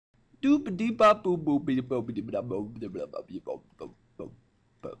Hello,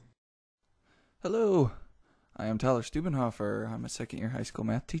 I am Tyler Stubenhofer. I'm a second-year high school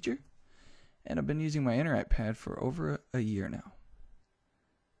math teacher, and I've been using my Interwrite Pad for over a year now.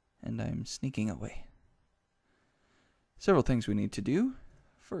 And I'm sneaking away. Several things we need to do.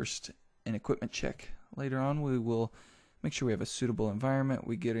 First, an equipment check. Later on, we will make sure we have a suitable environment.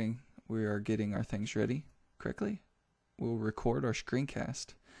 We are getting our things ready correctly. We'll record our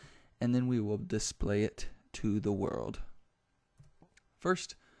screencast, and then we will display it to the world.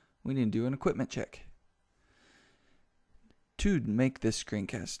 First, we need to do an equipment check. To make this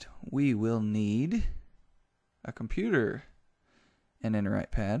screencast, we will need a computer, an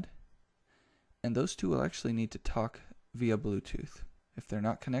Interwrite Pad, and those two will actually need to talk via Bluetooth. If they're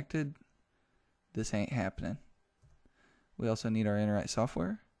not connected, this ain't happening. We also need our Interwrite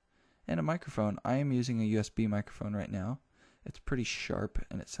software and a microphone. I am using a USB microphone right now. It's pretty sharp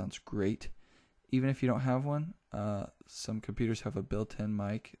and it sounds great. Even if you don't have one, some computers have a built-in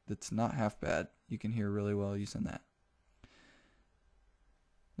mic that's not half bad. You can hear really well using that.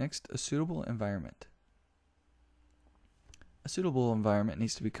 Next, a suitable environment. A suitable environment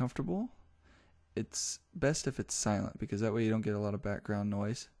needs to be comfortable. It's best if it's silent because that way you don't get a lot of background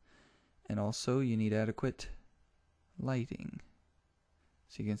noise. And also you need adequate lighting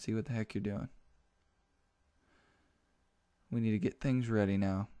so you can see what the heck you're doing. We need to get things ready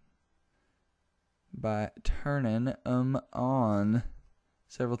now by turning them on.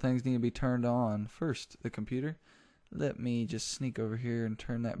 Several things need to be turned on. First, the computer. Let me just sneak over here and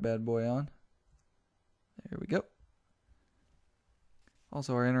turn that bad boy on. There we go.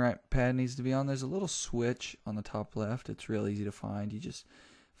 Also, our Interwrite Pad needs to be on. There's a little switch on the top left. It's real easy to find. You just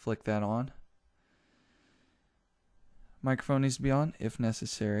flick that on. Microphone needs to be on if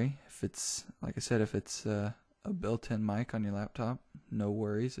necessary. If it's, like I said, if it's a built-in mic on your laptop, no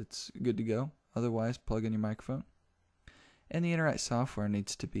worries. It's good to go. Otherwise, plug in your microphone. And the Interwrite software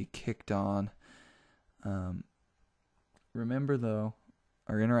needs to be kicked on. Remember, though,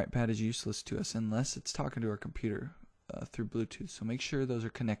 our Interwrite Pad is useless to us unless it's talking to our computer through Bluetooth. So make sure those are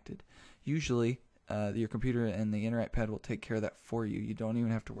connected. Usually, your computer and the Interwrite Pad will take care of that for you. You don't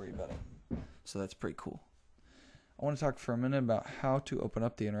even have to worry about it. So that's pretty cool. I want to talk for a minute about how to open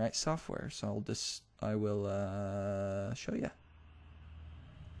up the Interwrite software. So I will show you.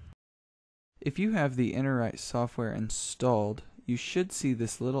 If you have the Interwrite software installed, you should see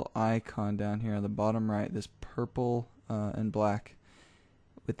this little icon down here on the bottom right, this purple and black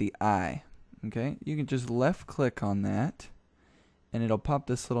with the eye. Okay, you can just left click on that and it'll pop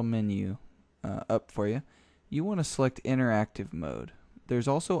this little menu up for you. You want to select interactive mode. There's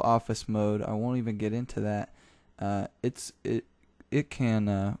also office mode. I won't even get into that. It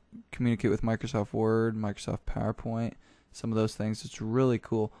can communicate with Microsoft Word, Microsoft PowerPoint, some of those things. It's really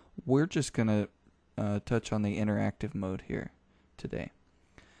cool. We're just going to touch on the interactive mode here today.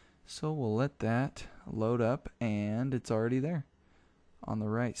 So we'll let that load up, and it's already there. On the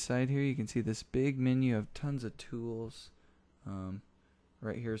right side here, you can see this big menu of tons of tools.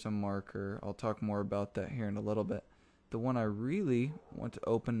 Right here's a marker. I'll talk more about that here in a little bit. The one I really want to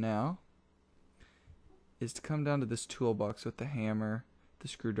open now is to come down to this toolbox with the hammer, the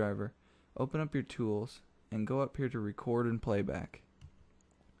screwdriver. Open up your tools and go up here to record and playback.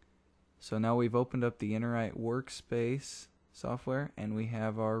 So now we've opened up the Interwrite Workspace Software and we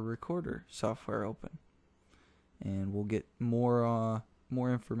have our recorder software open. And we'll get more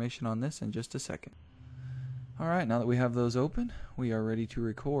information on this in just a second. Alright, now that we have those open, we are ready to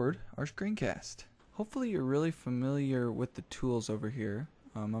record our screencast. Hopefully you're really familiar with the tools over here.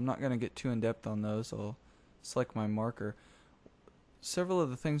 I'm not going to get too in depth on those. I'll select my marker. Several of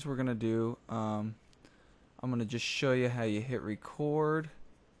the things we're going to do, I'm going to just show you how you hit record.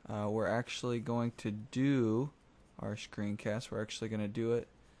 We're actually going to do our screencast. We're actually going to do it.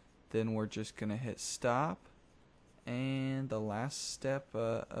 Then we're just going to hit stop. And the last step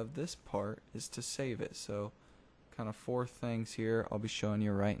of this part is to save it. So kind of 4 things here I'll be showing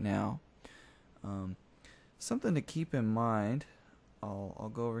you right now. Something to keep in mind,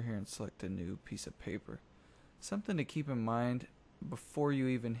 I'll go over here and select a new piece of paper. Something to keep in mind before you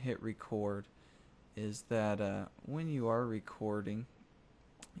even hit record is that when you are recording,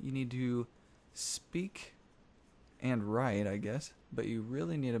 you need to speak and write, I guess, but you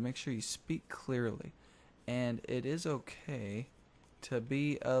really need to make sure you speak clearly. And it is okay to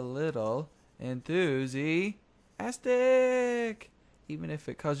be a little enthusiastic. Even if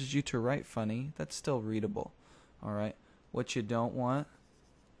it causes you to write funny, that's still readable. Alright, what you don't want,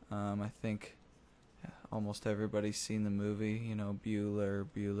 I think almost everybody's seen the movie, you know,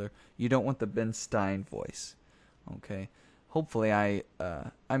 Bueller. You don't want the Ben Stein voice. Okay, hopefully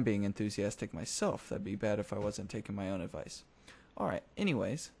I'm being enthusiastic myself. That'd be bad if I wasn't taking my own advice. Alright,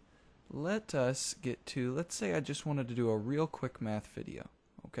 anyways, let us get to, let's say I just wanted to do a real quick math video.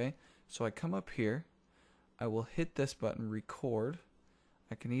 Okay, so I come up here, I will hit this button, record.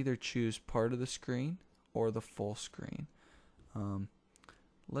 I can either choose part of the screen or the full screen.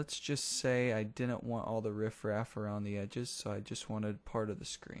 Let's just say I didn't want all the riffraff around the edges, so I just wanted part of the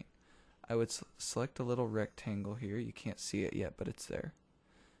screen. I would select a little rectangle here. You can't see it yet, but it's there.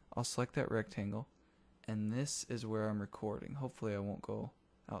 I'll select that rectangle, and this is where I'm recording. Hopefully I won't go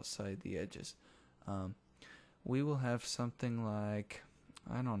outside the edges. We will have something like,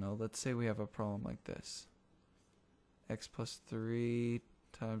 I don't know, let's say we have a problem like this. X plus 3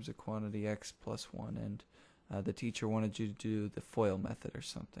 times the quantity x plus 1, and the teacher wanted you to do the FOIL method or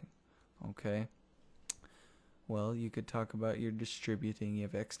something. Okay? Well, you could talk about your distributing. You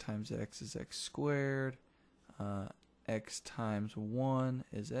have x times x is x squared. X times 1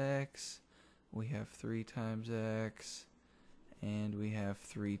 is x. We have 3 times x. And we have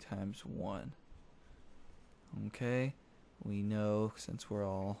 3 times 1. Okay? We know, since we're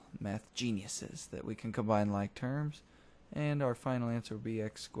all math geniuses, that we can combine like terms. And our final answer will be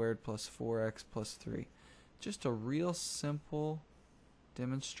x squared plus 4x plus 3. Just a real simple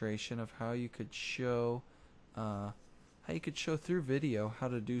demonstration of how you could show through video how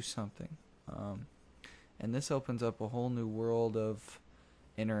to do something. And this opens up a whole new world of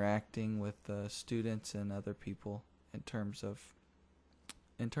interacting with students and other people in terms of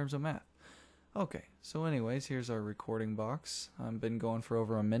math. Okay, so anyways, here's our recording box. I've been going for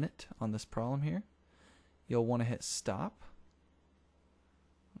over a minute on this problem here. You'll want to hit stop.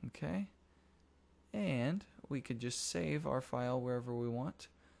 Okay, and we could just save our file wherever we want.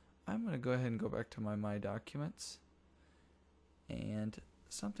 I'm going to go ahead and go back to my documents. And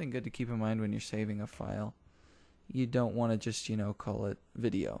something good to keep in mind when you're saving a file, you don't want to just, call it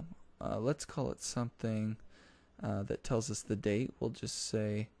video. Let's call it something that tells us the date. We'll just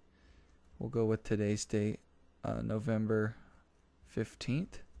say, we'll go with today's date, November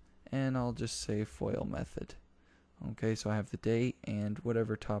 15th, and I'll just say FOIL method. Okay, so I have the date and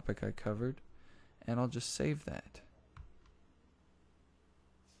whatever topic I covered, and I'll just save that.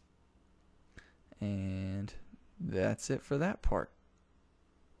 And that's it for that part.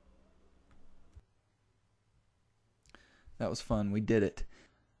 That was fun. We did it.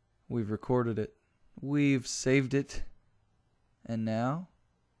 We've recorded it. We've saved it. And now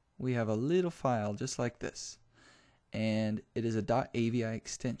we have a little file just like this. And it is a .avi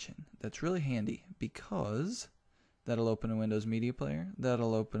extension. That's really handy because that'll open a Windows Media Player.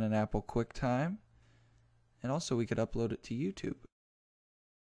 That'll open an Apple QuickTime. And also we could upload it to YouTube.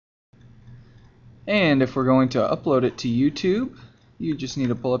 And if we're going to upload it to YouTube, you just need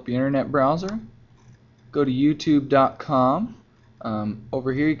to pull up your internet browser. Go to youtube.com.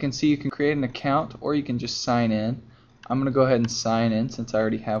 Over here you can see you can create an account or you can just sign in. I'm going to go ahead and sign in since I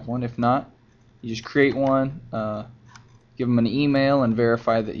already have one. If not, you just create one, give them an email and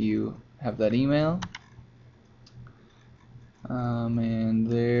verify that you have that email. And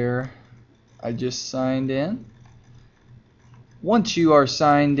there, I just signed in. Once you are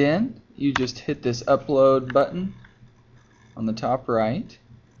signed in, you just hit this upload button on the top right,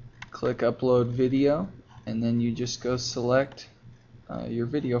 click upload video, and then you just go select your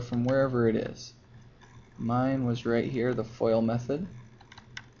video from wherever it is. Mine was right here, the FOIL method.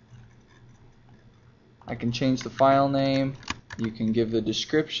 I can change the file name, you can give the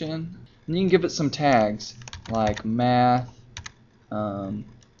description, and you can give it some tags like math,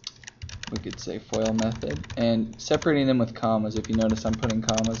 we could say FOIL method, and separating them with commas. If you notice, I'm putting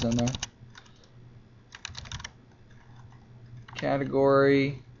commas in there.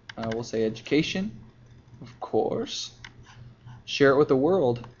 Category, we'll say education, of course. Share it with the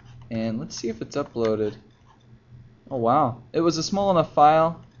world, and let's see if it's uploaded. Oh wow, it was a small enough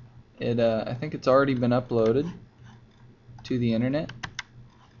file. I think it's already been uploaded to the internet.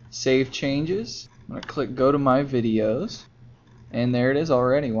 Save changes. I'm going to click go to my videos, and there it is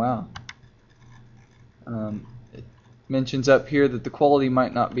already. Wow. It mentions up here that the quality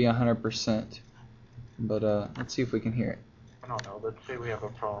might not be 100%, but let's see if we can hear it. I don't know, let's say we have a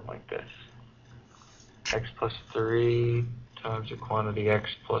problem like this. X plus 3 times the quantity x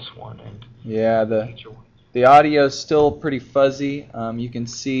plus 1, and yeah, the audio is still pretty fuzzy. You can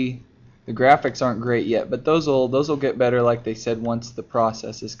see the graphics aren't great yet, but those will get better, like they said, once the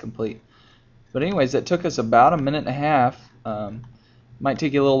process is complete. But anyways, that took us about a minute and a half. Might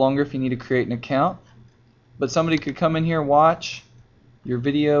take you a little longer if you need to create an account, but somebody could come in here, watch your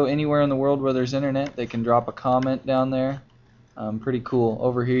video anywhere in the world where there's internet. They can drop a comment down there, Pretty cool.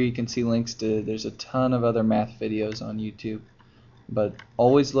 Over here you can see links to, there's a ton of other math videos on YouTube, but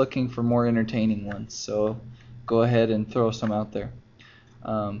always looking for more entertaining ones, so go ahead and throw some out there.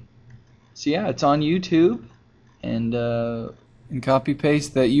 So yeah, it's on YouTube, and copy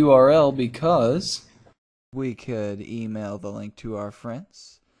paste that URL because we could email the link to our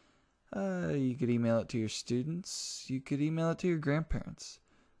friends. You could email it to your students. You could email it to your grandparents.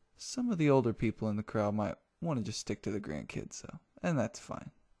 Some of the older people in the crowd might want to just stick to the grandkids, though, and that's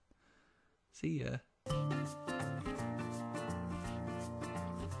fine. See ya.